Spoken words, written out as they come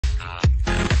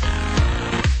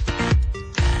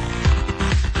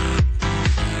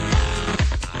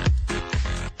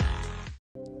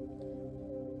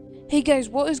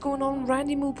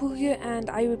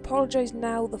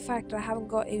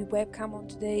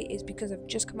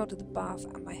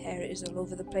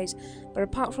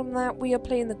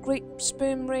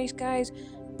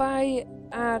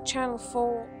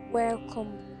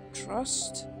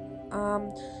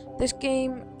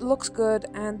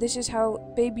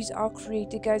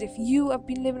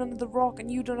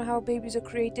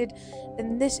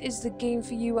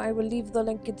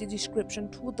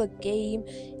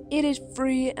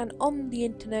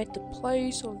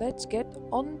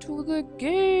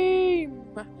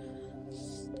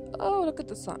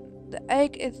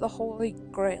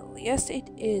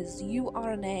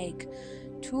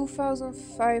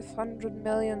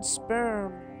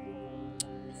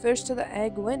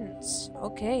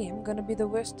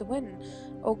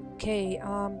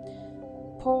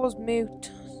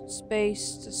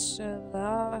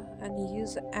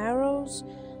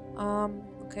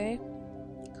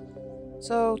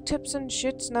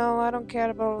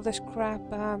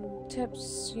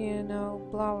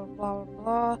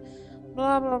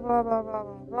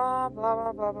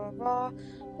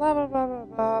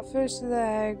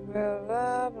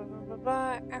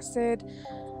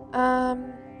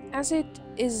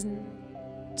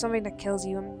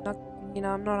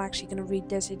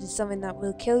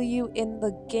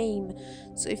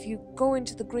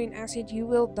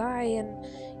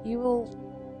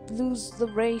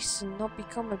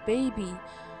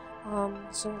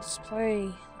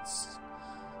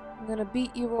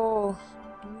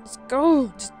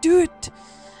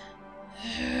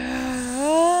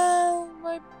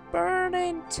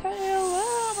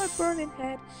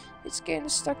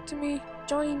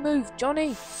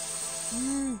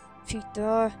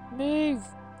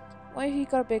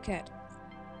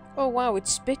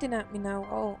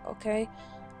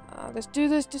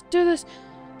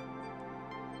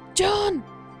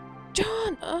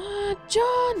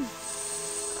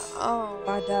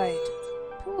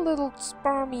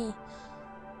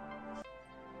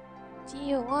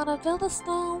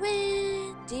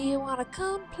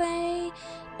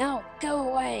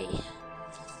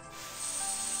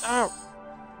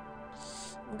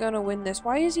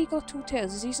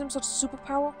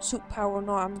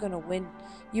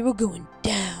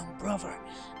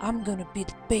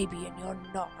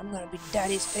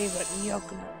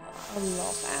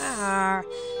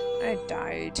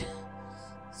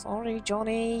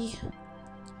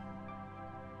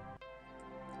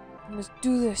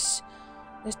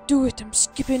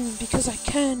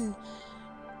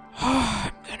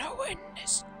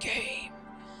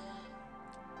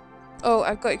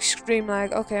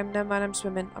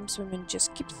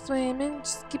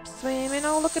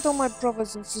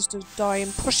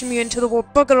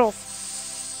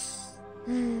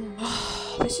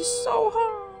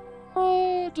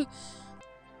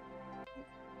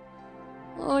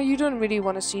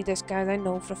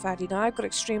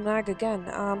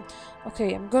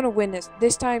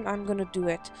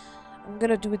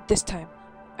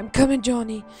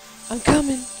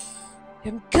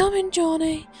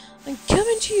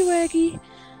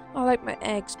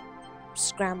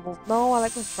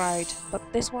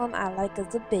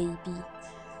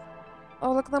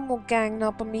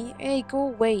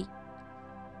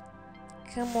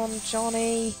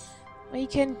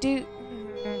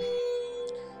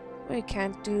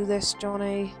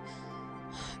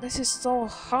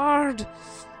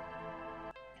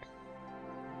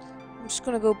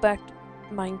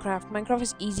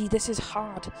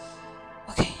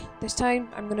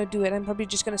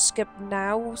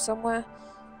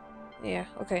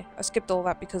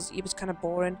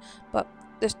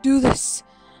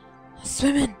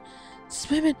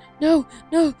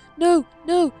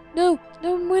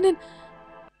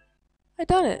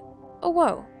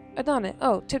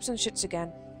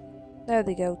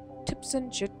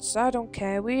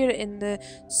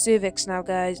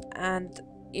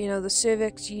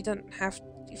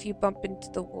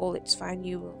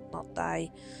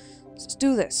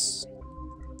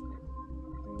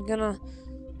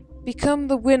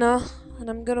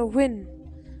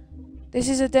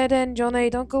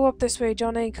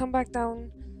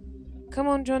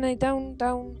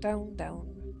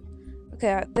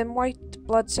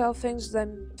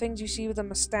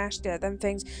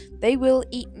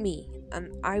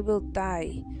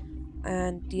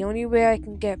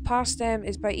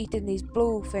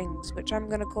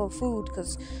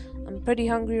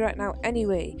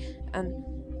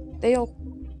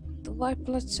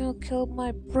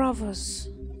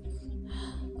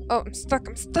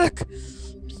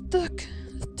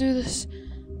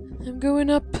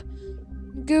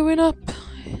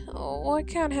Oh, I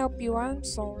can't help you. I'm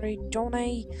sorry,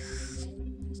 Johnny.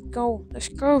 Let's go. Let's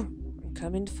go. I'm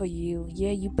coming for you.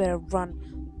 Yeah, you better run.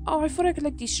 Oh, I thought I could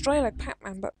like destroy like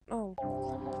Pac-Man, but oh.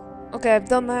 Okay, I've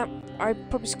done that. I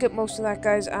probably skipped most of that,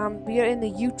 guys. We are in the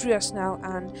uterus now,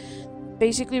 and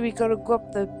basically we gotta go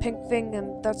up the pink thing,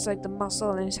 and that's like the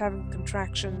muscle, and it's having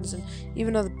contractions. And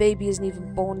even though the baby isn't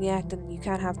even born yet, and you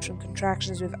can't have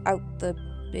contractions without the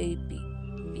baby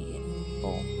being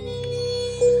born.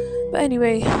 But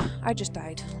anyway, I just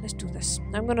died. Let's do this.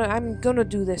 I'm gonna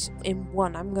do this in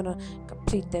one. I'm gonna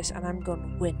complete this, and I'm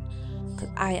gonna win, cause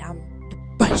I am the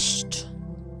best.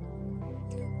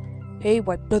 Hey,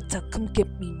 white blood cell, come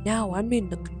get me now. I'm in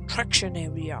the contraction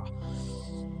area.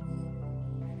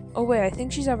 Oh wait, I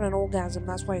think she's having an orgasm.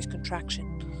 That's why it's contraction.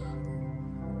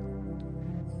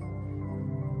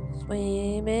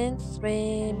 Swimming,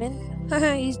 swimming.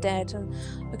 Haha, he's dead.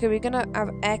 Okay, we're gonna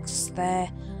have X there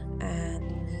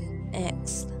and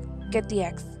X. Get the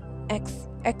X. X,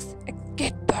 X, X.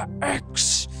 Get the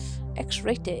X.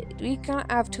 X-rated. We can't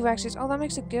have two X's. Oh, that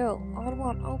makes a girl. Oh, I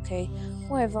want. Okay,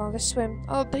 whatever. Let's swim.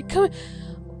 Oh, they come.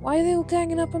 Why are they all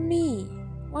ganging up on me?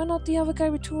 Why not the other guy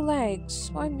with 2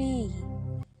 legs? Why me?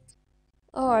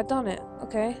 Oh, I done it.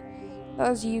 Okay, that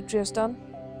was the uterus done.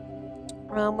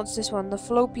 What's this one? The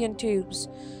fallopian tubes.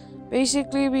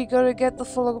 Basically, we gotta get the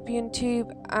fallopian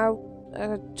tube out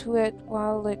to it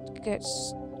while it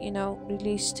gets, you know,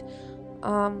 released.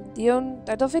 I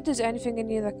don't think there's anything in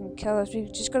here that can kill us. We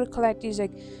just gotta collect these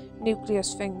like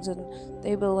nucleus things, and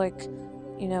they will like,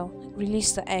 you know,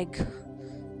 release the egg.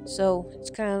 So it's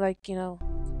kind of like, you know,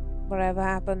 whatever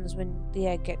happens when the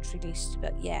egg gets released.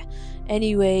 But yeah.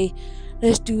 Anyway,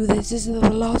 let's do this. This is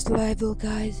the last level,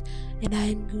 guys, and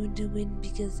I'm going to win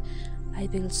because I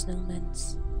build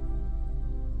snowmans.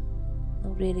 Oh,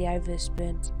 really? I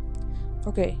whispered.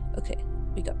 Okay.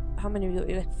 We got how many? We got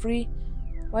like 3.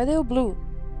 Why are they all blue?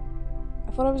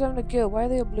 I thought I was having a girl. Why are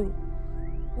they all blue?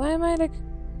 Why am I like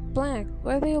black?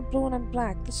 Why are they all blue and I'm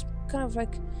black? This is kind of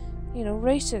like, you know,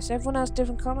 racist. Everyone else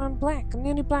different color. I'm black. I'm the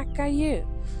only black guy here.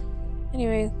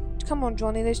 Anyway, come on,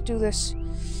 Johnny. Let's do this.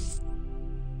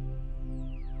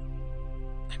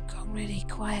 I'm going really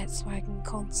quiet so I can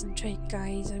concentrate,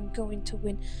 guys. I'm going to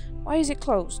win. Why is it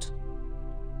closed?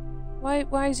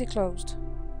 Why is it closed?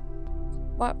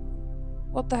 What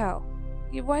the hell?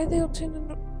 Why are they all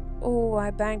turning? Oh,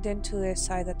 I banged into this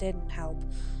side. That didn't help.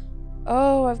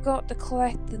 Oh, I've got to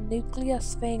collect the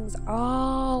nucleus things.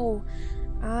 Oh,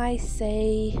 I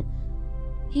say.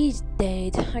 He's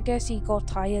dead. I guess he got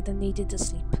tired and needed to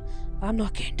sleep. But I'm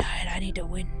not getting tired. I need to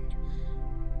win.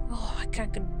 Oh, I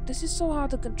can't. This is so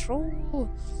hard to control.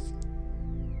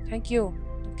 Thank you.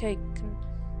 Okay.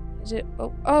 Is it?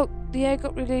 Oh, the egg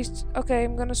got released. Okay,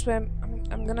 I'm gonna swim.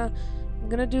 I'm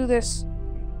gonna do this.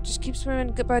 Just keep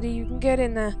swimming, buddy. You can get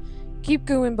in there. Keep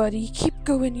going, buddy. Keep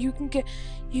going. You can get.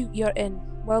 You're in.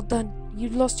 Well done. You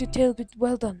lost your tail, but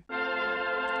well done.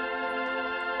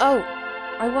 Oh,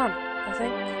 I won. I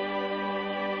think.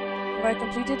 Have I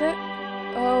completed it?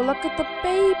 Oh, look at the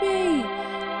baby.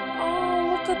 Oh,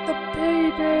 look at the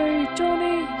baby,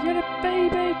 Johnny. You're a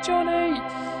baby, Johnny.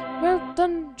 Well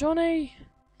done, Johnny.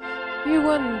 You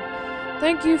won.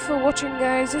 Thank you for watching,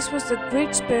 guys. This was the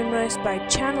Great Sperm Race by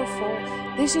Channel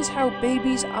 4. This is how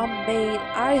babies are made.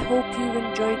 I hope you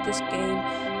enjoyed this game.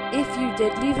 If you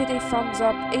did, leave it a thumbs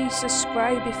up, a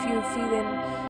subscribe if you're feeling